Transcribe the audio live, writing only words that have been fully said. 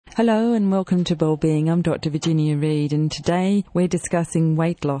Hello and welcome to Wellbeing. I'm Dr. Virginia Reid, and today we're discussing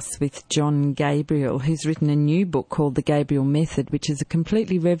weight loss with Jon Gabriel, who's written a new book called The Gabriel Method, which is a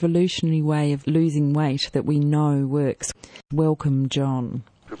completely revolutionary way of losing weight that we know works. Welcome, Jon.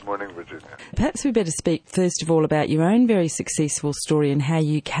 Good morning, Virginia. Perhaps we better speak first of all about your own very successful story and how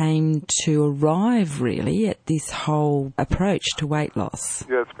you came to arrive really at this whole approach to weight loss.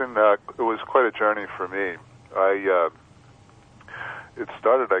 Yeah, it was quite a journey for me. It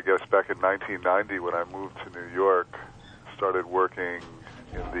started, I guess, back in 1990 when I moved to New York, started working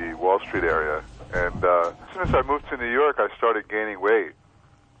in the Wall Street area. And as soon as I moved to New York, I started gaining weight.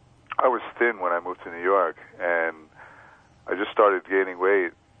 I was thin when I moved to New York, and I just started gaining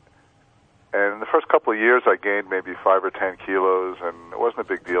weight. And in the first couple of years, I gained maybe 5 or 10 kilos, and it wasn't a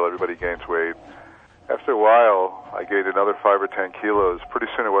big deal. Everybody gains weight. After a while, I gained another 5 or 10 kilos. Pretty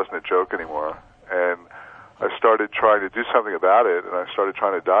soon, it wasn't a joke anymore. And I started trying to do something about it, and I started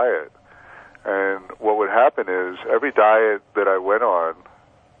trying to diet. And what would happen is every diet that I went on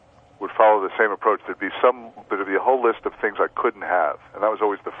would follow the same approach. There'd be a whole list of things I couldn't have, and that was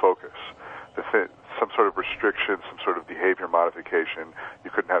always the focus. Some sort of restriction, some sort of behavior modification.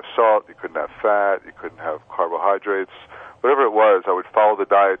 You couldn't have salt, you couldn't have fat, you couldn't have carbohydrates. Whatever it was, I would follow the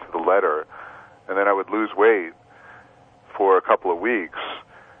diet to the letter, and then I would lose weight for a couple of weeks.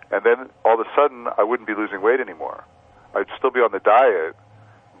 And then all of a sudden, I wouldn't be losing weight anymore. I'd still be on the diet,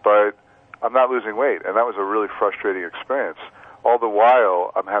 but I'm not losing weight. And that was a really frustrating experience. All the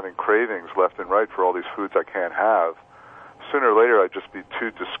while, I'm having cravings left and right for all these foods I can't have. Sooner or later, I'd just be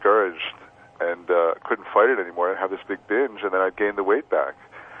too discouraged and couldn't fight it anymore. I'd have this big binge, and then I'd gain the weight back.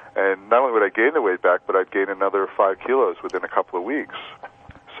 And not only would I gain the weight back, but I'd gain another 5 kilos within a couple of weeks.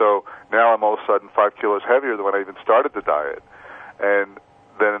 So now I'm all of a sudden 5 kilos heavier than when I even started the diet. And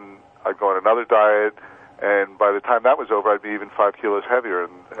then I'd go on another diet, and by the time that was over, I'd be even 5 kilos heavier.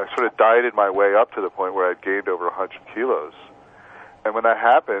 And I sort of dieted my way up to the point where I'd gained over 100 kilos. And when that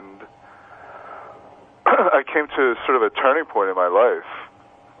happened, I came to sort of a turning point in my life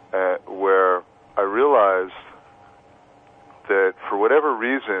where I realized that for whatever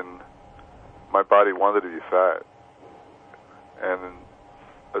reason, my body wanted to be fat. And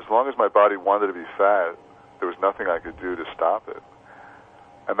as long as my body wanted to be fat, there was nothing I could do to stop it.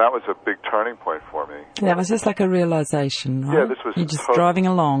 And that was a big turning point for me. That was just like a realization, right? Yeah, this was... You're just driving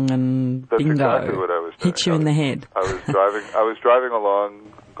along and that's bingo. That's exactly what I was doing. Hit you in the head. I was driving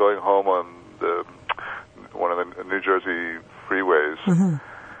along, going home on one of the New Jersey freeways. Mm-hmm.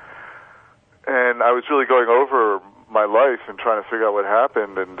 And I was really going over my life and trying to figure out what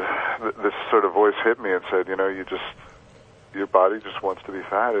happened. And this sort of voice hit me and said, your body just wants to be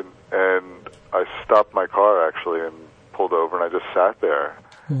fat. And I stopped my car, actually, and pulled over, and I just sat there.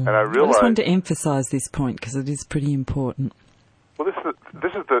 And I realized... I just wanted to emphasize this point because it is pretty important. Well, this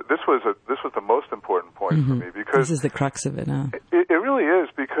was the most important point for me, because this is the crux of it. It really is,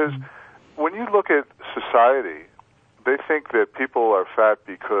 because when you look at society, they think that people are fat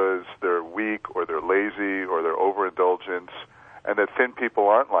because they're weak or they're lazy or they're overindulgent, and that thin people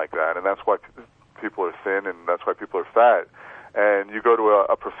aren't like that, and that's why people are thin and that's why people are fat. And you go to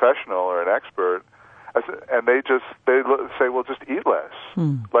a professional or an expert, and they say, well, just eat less,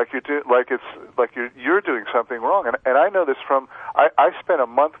 like you're doing something wrong. And I know this from I spent a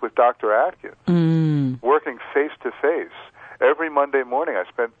month with Dr. Atkins, working face to face. Every Monday morning, I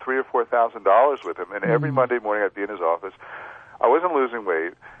spent $3,000 or $4,000 with him, and every Monday morning I'd be in his office. I wasn't losing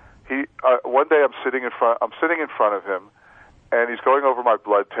weight. One day I'm sitting in front of him, and he's going over my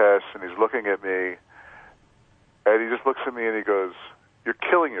blood tests, and he's looking at me, and he just looks at me and he goes, "You're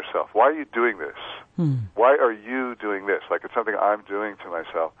killing yourself. Why are you doing this? Why are you doing this? Like it's something I'm doing to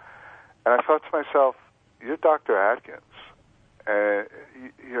myself." And I thought to myself, "You're Dr. Atkins, and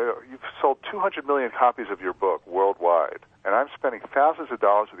you've sold 200 million copies of your book worldwide, and I'm spending thousands of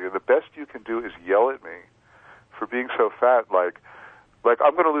dollars with you. And the best you can do is yell at me for being so fat, like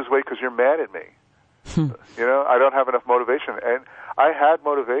I'm going to lose weight because you're mad at me. I don't have enough motivation." And I had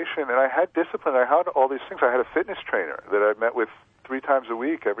motivation, and I had discipline. I had all these things. I had a fitness trainer that I met with 3 times a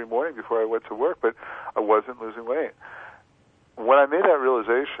week every morning before I went to work, but I wasn't losing weight. When I made that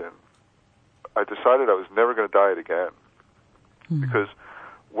realization, I decided I was never going to diet again. Because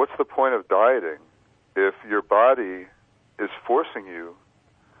what's the point of dieting if your body is forcing you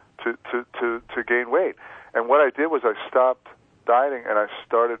to gain weight? And what I did was I stopped dieting, and I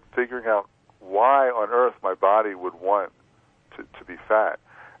started figuring out why on earth my body would want to be fat.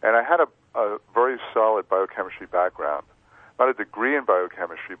 And I had a very solid biochemistry background. Not a degree in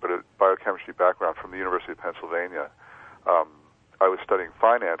biochemistry, but a biochemistry background from the University of Pennsylvania. I was studying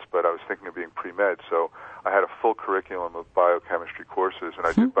finance, but I was thinking of being pre-med, so I had a full curriculum of biochemistry courses, and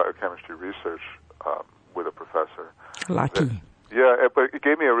I did biochemistry research with a professor. Lucky. But it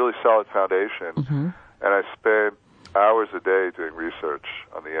gave me a really solid foundation, and I spent hours a day doing research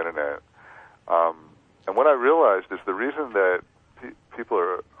on the internet. And what I realized is the reason that people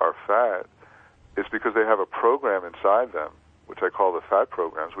are fat is because they have a program inside them, which I call the fat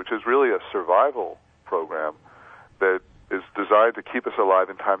programs, which is really a survival program that is designed to keep us alive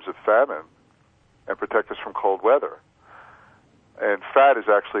in times of famine and protect us from cold weather. And FAT is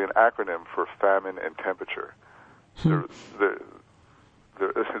actually an acronym for famine and temperature. It's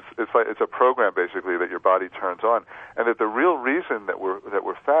a program basically that your body turns on, and that the real reason that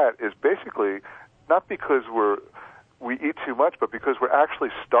we're fat is basically not because we eat too much, but because we're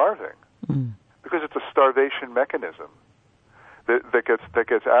actually starving. Because it's a starvation mechanism that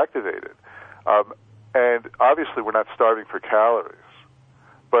gets activated. And obviously we're not starving for calories,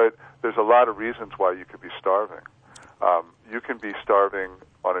 but there's a lot of reasons why you could be starving. You can be starving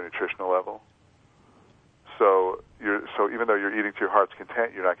on a nutritional level. So even though you're eating to your heart's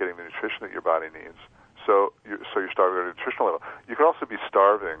content, you're not getting the nutrition that your body needs. So you're starving on a nutritional level. You can also be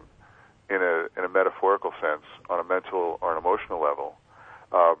starving in a metaphorical sense on a mental or an emotional level.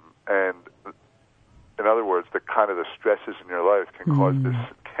 And in other words, the stresses in your life can cause this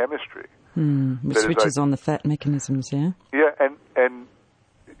chemistry. Which switches on the fat mechanisms, yeah? Yeah, and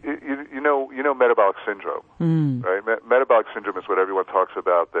you know metabolic syndrome, right? Metabolic syndrome is what everyone talks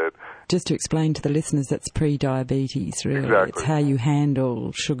about. That just to explain to the listeners, that's pre-diabetes, really. Exactly. It's how you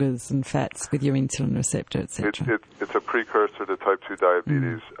handle sugars and fats with your insulin receptor, etc. It's a precursor to type 2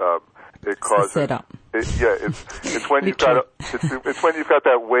 diabetes. It causes setup. It's when you've got it's when you've got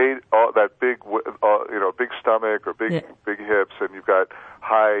that weight, that big big stomach or big hips, and you've got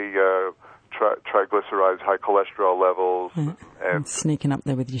high triglycerides, high cholesterol levels, and sneaking up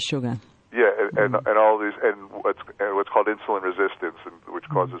there with your sugar. Yeah, and all these, and what's called insulin resistance, which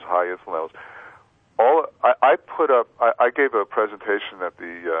causes high insulin levels. I gave a presentation at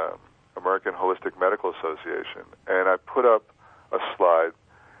the American Holistic Medical Association, and I put up a slide.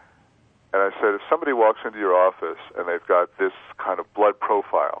 And I said, if somebody walks into your office and they've got this kind of blood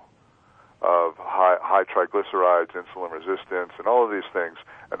profile of high triglycerides, insulin resistance, and all of these things,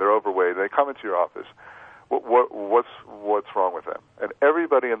 and they're overweight, and they come into your office, what's wrong with them? And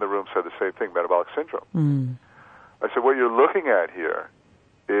everybody in the room said the same thing: metabolic syndrome. I said, what you're looking at here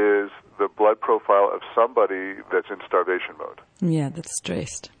is the blood profile of somebody that's in starvation mode. Yeah, that's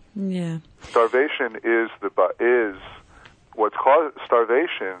stressed. Yeah, starvation is what's caused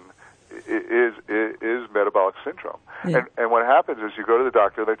starvation. Is metabolic syndrome. Yeah. And what happens is you go to the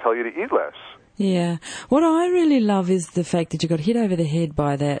doctor and they tell you to eat less. Yeah. What I really love is the fact that you got hit over the head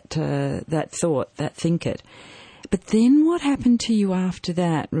by that thought, that think it. But then what happened to you after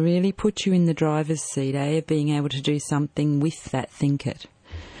that really put you in the driver's seat, of being able to do something with that think it.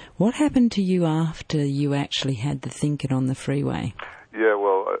 What happened to you after you actually had the think it on the freeway? Yeah,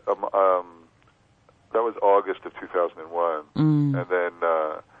 well, that was August of 2001. And then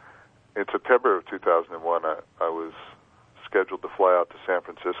in September of 2001, I was scheduled to fly out to San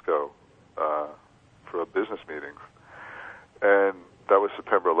Francisco for a business meeting, and that was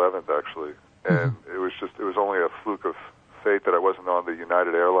September 11th, actually. And it was only a fluke of fate that I wasn't on the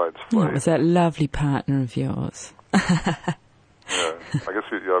United Airlines flight. It was that lovely partner of yours. Yeah, I guess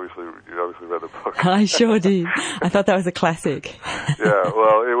you obviously read the book. I sure did. I thought that was a classic. Yeah,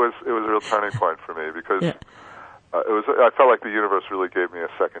 well, it was a real turning point for me because. Yeah. I felt like the universe really gave me a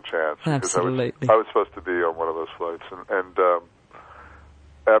second chance. Absolutely. I was supposed to be on one of those flights. And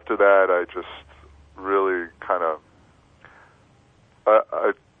after that, I just really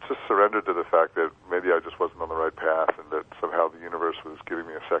I just surrendered to the fact that maybe I just wasn't on the right path and that somehow the universe was giving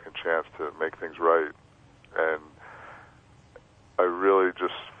me a second chance to make things right. And I really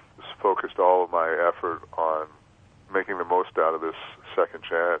just focused all of my effort on making the most out of this second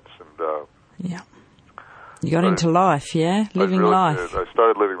chance. And yeah. You got into life, yeah? Living life. Did. I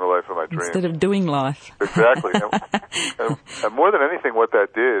started living the life of my dreams. Instead of doing life. Exactly. and more than anything, what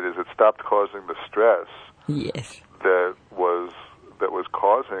that did is it stopped causing the stress. Yes. That was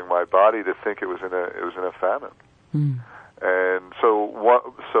causing my body to think it was in a famine. And so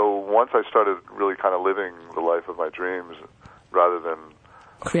once I started really kind of living the life of my dreams rather than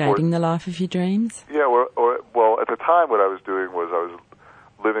creating the life of your dreams. Yeah. Well, at the time, what I was doing was I was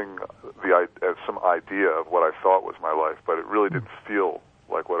living some idea of what I thought was my life, but it really didn't feel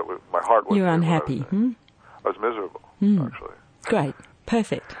like what it was. My heart wasn't. You were unhappy. I was miserable, actually. Great.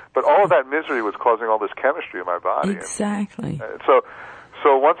 Perfect. But all of that misery was causing all this chemistry in my body. Exactly. And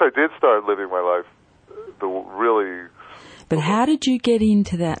so once I did start living my life, But how did you get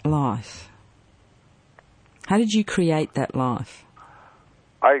into that life? How did you create that life?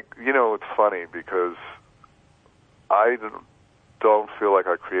 It's funny because I don't feel like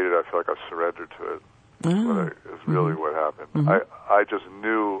I created it. I feel like I surrendered to it. Is really what happened. Mm-hmm. I just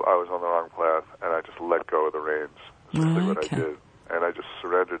knew I was on the wrong path, and I just let go of the reins. That's really what I did. And I just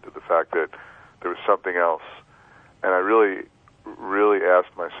surrendered to the fact that there was something else. And I really, really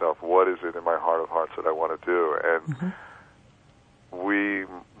asked myself, what is it in my heart of hearts that I want to do? And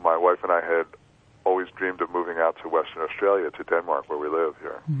my wife and I had always dreamed of moving out to Western Australia, to Denmark, where we live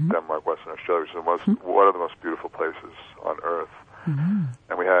here. Denmark, Western Australia, which is one of the most beautiful places on earth.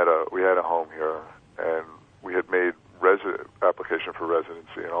 And we had a home here, and we had made application for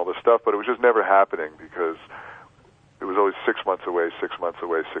residency and all this stuff, but it was just never happening because it was always 6 months away, 6 months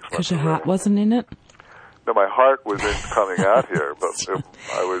away, 6 months away. Because your heart wasn't in it? No, my heart was in coming out here, but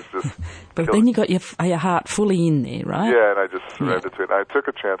I was just... But then you got your heart fully in there, right? Yeah, and I just surrendered to it. And I took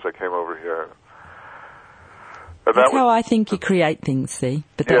a chance. I came over here. And that's how I think you create things, see?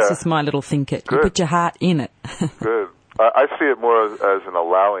 But that's just my little thinker. You put your heart in it. Good. I see it more as an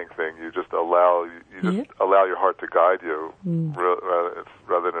allowing thing. You just allow allow your heart to guide you,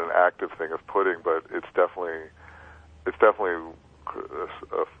 rather than an active thing of putting. But it's definitely a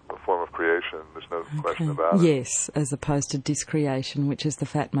form of creation. There's no question about it. Yes, as opposed to discreation, which is the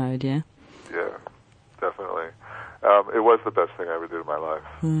fat mode. Yeah. Yeah, definitely. It was the best thing I ever did in my life,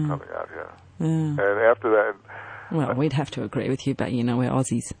 coming out here. And after that... Well, we'd have to agree with you, but we're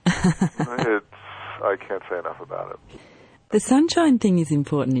Aussies. I can't say enough about it. The sunshine thing is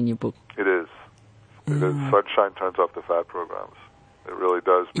important in your book. It is. It is. Sunshine turns off the fat programs. It really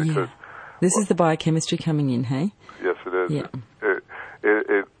does, because... This is the biochemistry coming in, hey? Yes, it is. Yeah.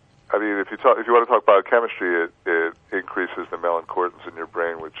 I mean, if you want to talk biochemistry, it increases the melanocortins in your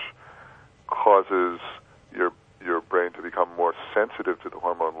brain, which causes your brain to become more sensitive to the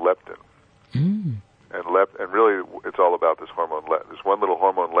hormone leptin. And really, it's all about this hormone. There's one little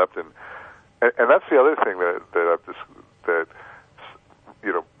hormone, leptin, and that's the other thing that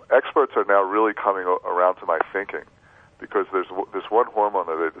experts are now really coming around to my thinking, because there's this one hormone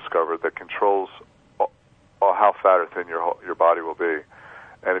that they discovered that controls how fat or thin your body will be,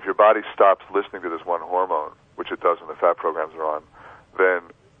 and if your body stops listening to this one hormone, which it does when the fat programs are on, then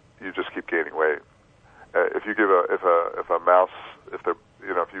you just keep gaining weight. If you give if a mouse, if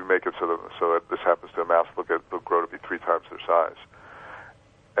you make it so that this happens to a mouse, they'll grow to be 3 times their size.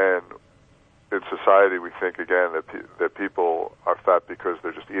 And in society, we think again that people are fat because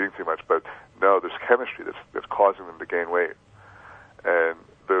they're just eating too much, but no, there's chemistry that's causing them to gain weight. And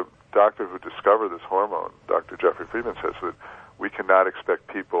the doctor who discovered this hormone, Dr. Jeffrey Friedman, says that we cannot expect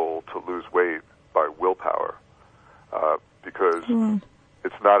people to lose weight by willpower, because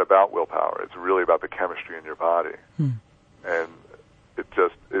it's not about willpower. It's really about the chemistry in your body. And it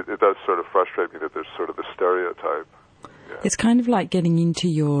does sort of frustrate me that there's sort of the stereotype. Yeah. It's kind of like getting into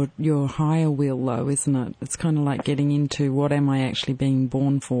your higher will, though, isn't it? It's kind of like getting into, what am I actually being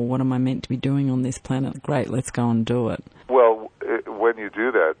born for? What am I meant to be doing on this planet? Great, let's go and do it. Well, when you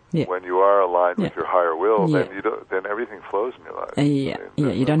do that, when you are aligned with your higher will, then everything flows in your life.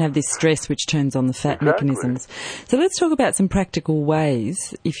 You don't have this stress which turns on the fat mechanisms. So let's talk about some practical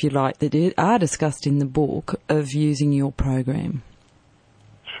ways, if you like, that are discussed in the book of using your program.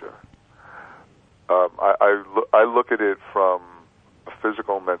 Sure. I look at it from a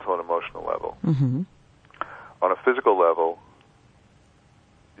physical, mental, and emotional level. On a physical level,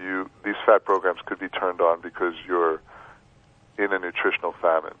 these fat programs could be turned on because you're in a nutritional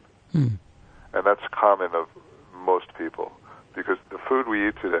famine. And that's common of most people, because the food we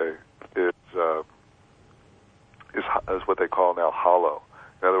eat today is what they call now hollow.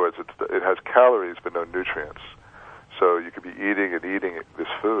 In other words, it has calories but no nutrients. So you could be eating this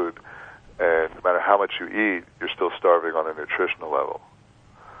food, and no matter how much you eat, you're still starving on a nutritional level.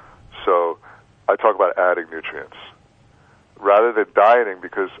 So I talk about adding nutrients rather than dieting,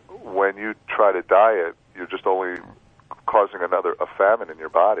 because when you try to diet, you're just only causing a famine in your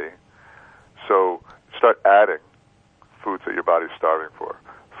body. So start adding foods that your body's starving for.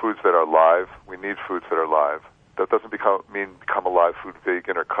 Foods that are live. We need foods that are live. That doesn't mean become a live food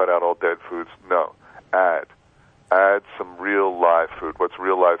vegan or cut out all dead foods. No. Add some real live food. What's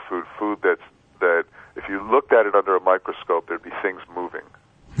real live food? Food that if you looked at it under a microscope, there'd be things moving.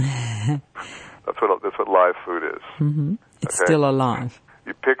 That's what live food is. It's still alive.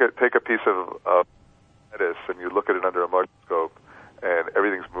 You take a piece of lettuce and you look at it under a microscope, and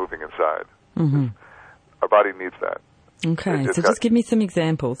everything's moving inside. Our body needs that. Okay, so just give me some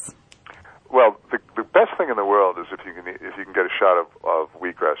examples. Well, the best thing in the world is if you can get a shot of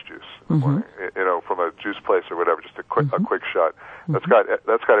wheatgrass juice in the morning, from a juice place or whatever, just a quick shot. That's got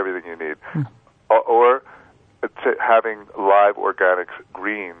everything you need. Or to having live organic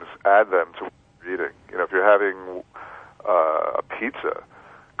greens, add them to what you're eating. If you're having a pizza,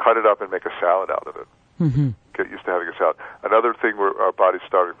 cut it up and make a salad out of it. Get used to having a salad. Another thing our body's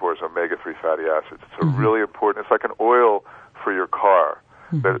starving for is omega-3 fatty acids. It's a really important. It's like an oil for your car.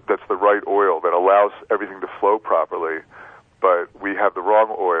 That's the right oil that allows everything to flow properly. But we have the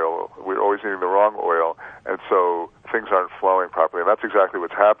wrong oil. We're always eating the wrong oil, and so things aren't flowing properly. And that's exactly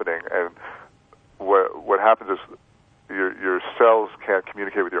what's happening. And what happens is your cells can't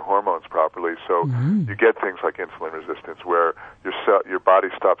communicate with your hormones properly, so you get things like insulin resistance, where your body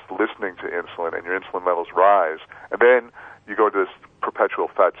stops listening to insulin, and your insulin levels rise, and then you go into this perpetual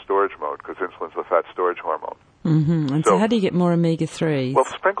fat storage mode, because insulin's the fat storage hormone. And so how do you get more omega-3s? Well,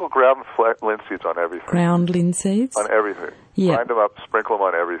 sprinkle ground linseeds on everything. Ground linseeds? On everything. Yeah. Grind them up, sprinkle them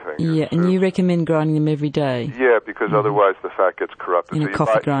on everything. Yeah, and you recommend grinding them every day? Yeah, because otherwise the fat gets corrupted. In a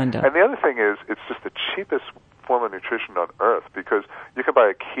coffee grinder. And the other thing is, it's just the cheapest form of nutrition on earth, because you can buy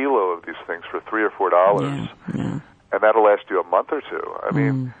a kilo of these things for $3 or $4, and that'll last you a month or two. I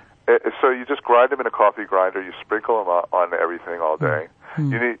mean, so you just grind them in a coffee grinder, you sprinkle them on everything all day.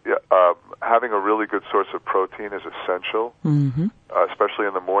 You need having a really good source of protein is essential, especially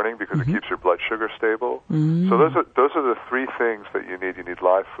in the morning, because it keeps your blood sugar stable. So those are the three things that you need. You need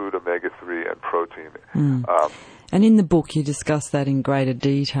live food, omega-3, and protein. And in the book, you discuss that in greater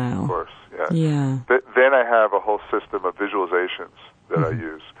detail. Of course, yeah. Then I have a whole system of visualizations that I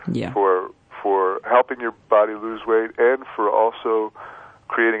use for helping your body lose weight, and for also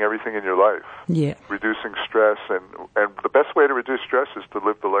creating everything in your life. Reducing stress, and the best way to reduce stress is to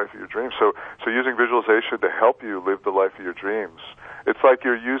live the life of your dreams. So using visualization to help you live the life of your dreams. It's like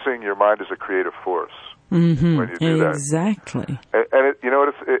you're using your mind as a creative force when you do that. Exactly. And it's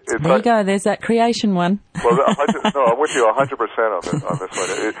there like, you go. There's that creation one. Well, I'm with you 100% on this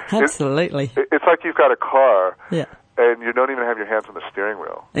one. Absolutely. It's like you've got a car. Yeah. And you don't even have your hands on the steering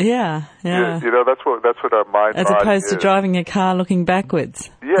wheel. Yeah. That's what our mind. As opposed to driving a car looking backwards.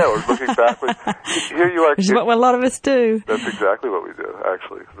 Yeah, or looking backwards. Here you are. Which is what a lot of us do. That's exactly what we do.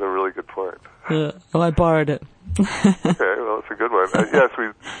 Actually, it's a really good point. Well, I borrowed it. Okay, well, it's a good one. Yes,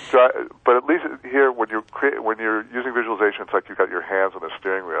 we try, but at least here, when you're using visualization, it's like you've got your hands on the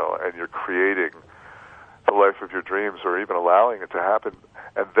steering wheel and you're creating the life of your dreams, or even allowing it to happen.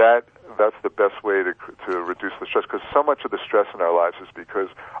 And that's the best way to reduce the stress, because so much of the stress in our lives is because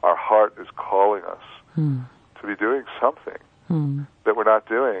our heart is calling us to be doing something that we're not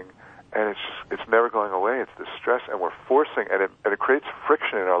doing, and it's never going away. It's the stress, and we're forcing, and it creates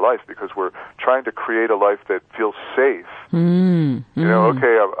friction in our life, because we're trying to create a life that feels safe.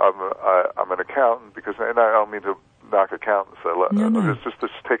 Okay, I'm an accountant, and I don't mean to knock accountants. Just to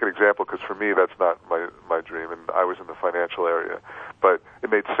take an example, because for me that's not my dream, and I was in the financial area, but it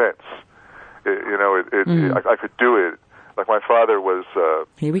made sense. I could do it. Like my father was.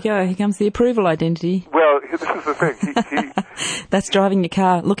 Here we go. Here comes the approval identity. Well, this is the thing. That's driving a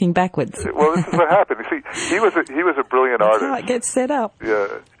car looking backwards. Well, this is what happened. You see, he was a brilliant That's artist. how it gets set up. Yeah,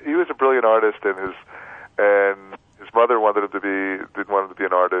 he was a brilliant artist, and his mother didn't want him to be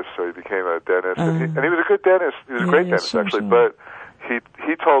an artist, so he became a dentist. And he was a good dentist. He was a great dentist, actually. Sure. But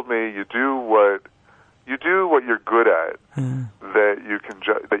he told me, you do what you're good at,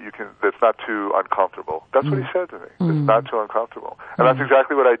 that's not too uncomfortable. That's what he said to me. It's not too uncomfortable, and that's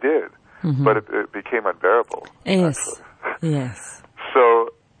exactly what I did. But it became unbearable. Yes. Actually. Yes. So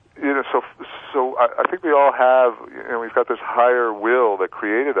I think we all have, we've got this higher will that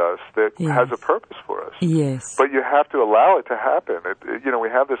created us that has a purpose for us. Yes. But you have to allow it to happen. We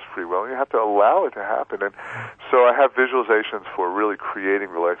have this free will, and you have to allow it to happen. And so I have visualizations for really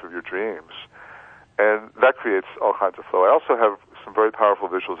creating the life of your dreams. And that creates all kinds of flow. I also have some very powerful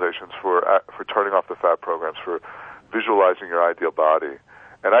visualizations for turning off the fat programs, for visualizing your ideal body.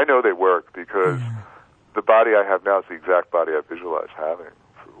 And I know they work, because the body I have now is the exact body I visualized having.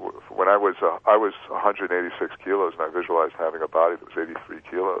 When I was 186 kilos, and I visualized having a body that was 83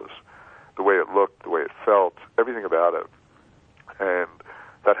 kilos. The way it looked, the way it felt, everything about it. And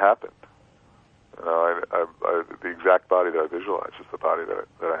that happened. The exact body that I visualized is the body that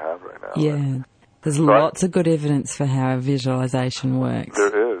I have right now. Yeah. There's lots of good evidence for how visualization works.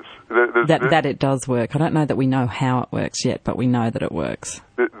 There is. That it does work. I don't know that we know how it works yet, but we know that it works.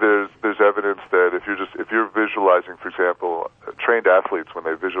 There's evidence that if you're visualizing, for example, trained athletes, when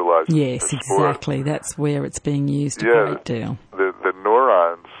they visualize yes, exactly. That's where it's being used a great deal. The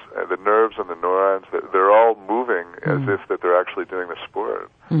neurons, the nerves and the neurons, they're all moving as if that they're actually doing the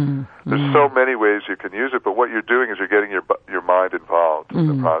sport. There's so many ways you can use it, but what you're doing is you're getting your mind involved in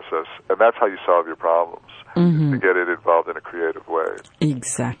the process, and that's how you solve your problems, to get it involved in a creative way.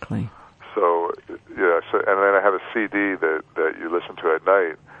 Exactly. So, and then I have a CD that you listen to at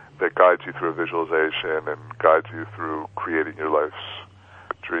night that guides you through a visualization and guides you through creating your life's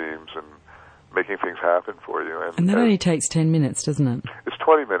dreams and making things happen for you. And that only takes 10 minutes, doesn't it? It's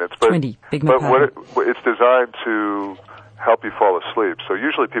 20 minutes. But, 20, big my pardon. But it's designed to help you fall asleep. So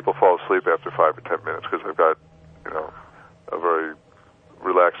usually people fall asleep after 5 or 10 minutes because they've got, a very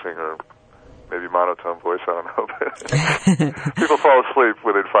relaxing or maybe monotone voice, I don't know. But people fall asleep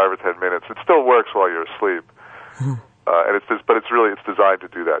within 5 or 10 minutes. It still works while you're asleep. But it's designed to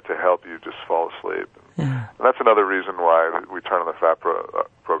do that, to help you just fall asleep. And that's another reason why we turn on the fat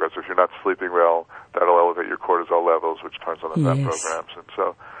programs. If you're not sleeping well, that'll elevate your cortisol levels, which turns on the fat programs. And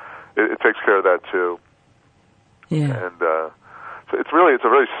so it takes care of that too. Yeah. And so it's a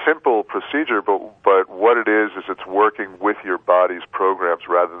very simple procedure, but what it is it's working with your body's programs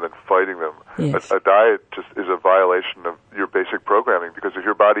rather than fighting them. Yes. A diet just is a violation of your basic programming, because if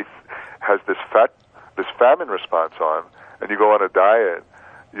your body has this famine response on, and you go on a diet,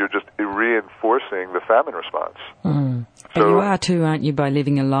 you're just reinforcing the famine response. But you are too, aren't you, by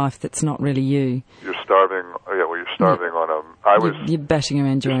living a life that's not really you? You're starving. You're starving on You're bashing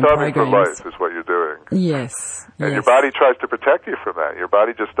around your own programs. You're starving for life is what you're doing. Yes. And your body tries to protect you from that. Your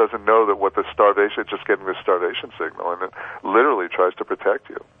body just doesn't know that what the starvation, it's just getting the starvation signal, and it literally tries to protect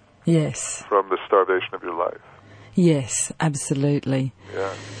you. Yes. From the starvation of your life. Yes, absolutely.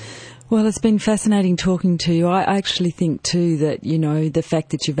 Yeah. Well, it's been fascinating talking to you. I actually think, too, that, the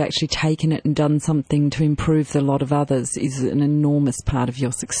fact that you've actually taken it and done something to improve the lot of others is an enormous part of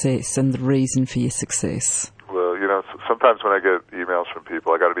your success and the reason for your success. Well, sometimes when I get emails from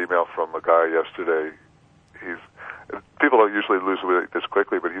people, I got an email from a guy yesterday. People don't usually lose weight this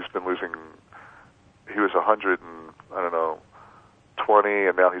quickly, but he was 100 and, 20,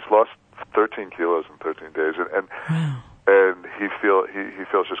 and now he's lost 13 kilos in 13 days. And wow. And he feels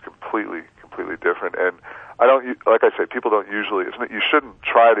just completely different. And like I say, people don't usually. You shouldn't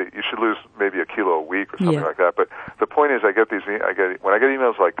try to. You should lose maybe a kilo a week or something like that. But the point is, when I get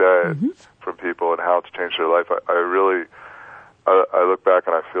emails like that from people and how it's changed their life, I look back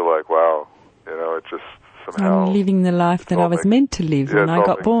and I feel like, wow, it just somehow I'm living the life that I was meant to live when I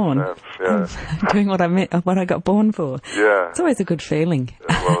got born. Yeah. Doing what I got born for. Yeah, it's always a good feeling.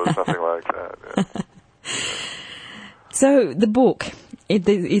 Well, there's nothing like that. Yeah. So the book,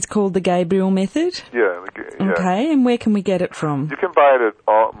 it's called The Gabriel Method? Yeah. Okay, and where can we get it from? You can buy it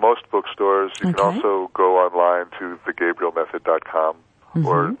at most bookstores. You can also go online to thegabrielmethod.com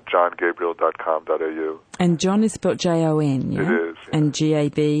or jongabriel.com.au. And John is spelled Jon, yeah? It is. Yeah. And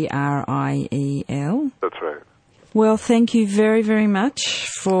Gabriel. That's right. Well, thank you very, very much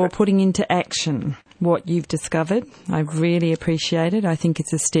for putting into action what you've discovered. I really appreciate it. I think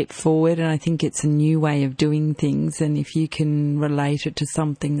it's a step forward, and I think it's a new way of doing things. And if you can relate it to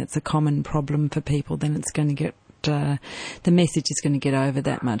something that's a common problem for people, then it's going to get the message is going to get over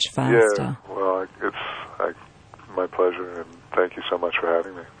that much faster. Yeah, well, it's my pleasure, and thank you so much for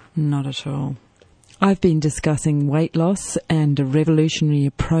having me. Not at all. I've been discussing weight loss and a revolutionary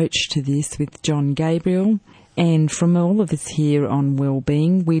approach to this with Jon Gabriel. And from all of us here on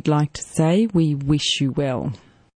Wellbeing, we'd like to say we wish you well.